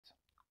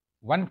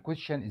one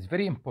question is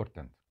very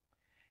important.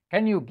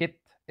 Can you get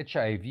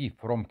HIV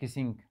from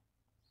kissing?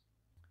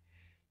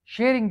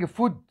 Sharing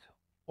food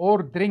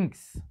or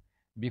drinks,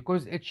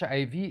 because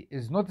HIV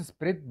is not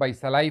spread by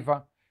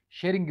saliva.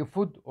 Sharing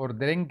food or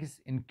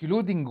drinks,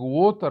 including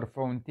water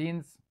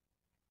fountains,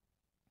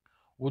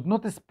 would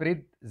not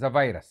spread the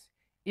virus.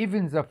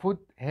 Even the food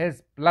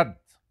has blood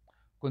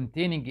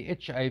containing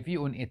HIV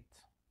on it.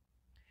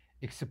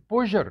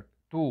 Exposure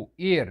to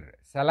air,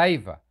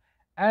 saliva,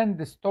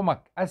 and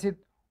stomach acid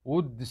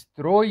would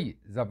destroy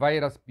the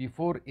virus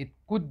before it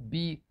could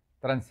be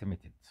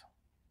transmitted.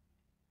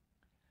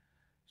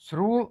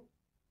 Through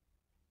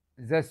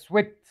the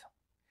sweat.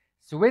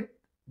 Sweat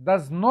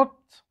does not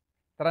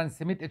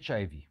transmit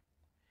HIV.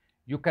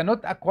 You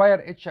cannot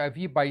acquire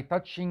HIV by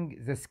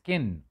touching the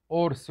skin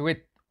or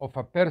sweat of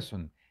a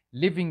person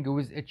living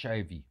with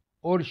HIV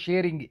or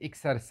sharing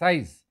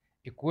exercise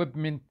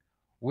equipment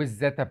with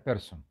that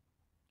person.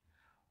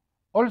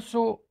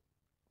 Also,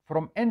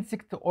 from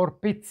insect or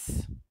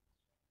pets.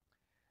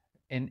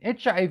 And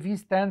HIV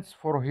stands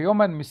for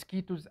human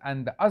mosquitoes,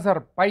 and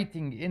other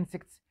biting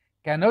insects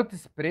cannot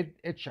spread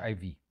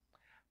HIV.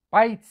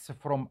 Bites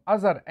from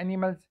other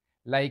animals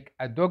like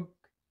a dog,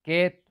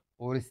 cat,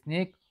 or a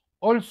snake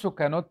also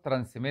cannot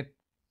transmit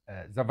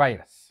the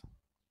virus.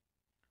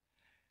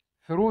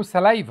 Through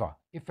saliva,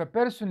 if a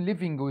person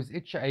living with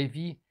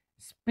HIV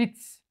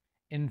spits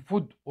in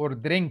food or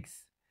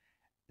drinks,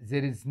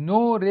 there is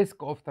no risk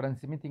of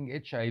transmitting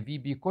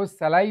HIV because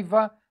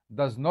saliva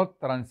does not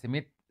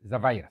transmit the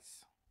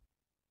virus.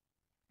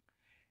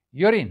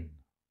 Urine.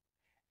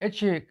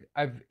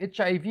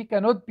 HIV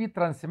cannot be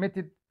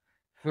transmitted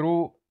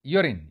through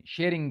urine.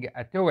 Sharing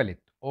a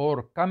toilet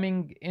or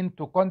coming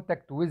into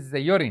contact with the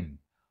urine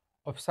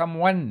of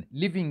someone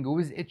living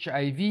with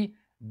HIV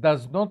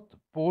does not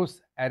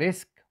pose a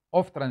risk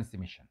of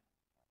transmission.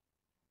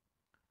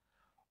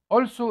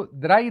 Also,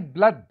 dried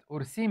blood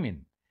or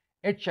semen.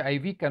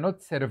 HIV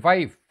cannot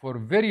survive for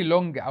very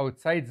long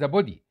outside the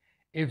body.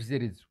 If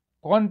there is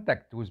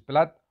contact with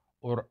blood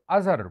or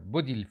other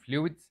bodily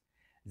fluids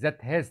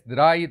that has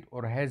dried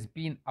or has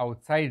been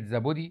outside the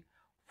body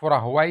for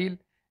a while,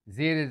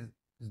 there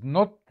is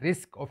not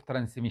risk of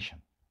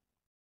transmission.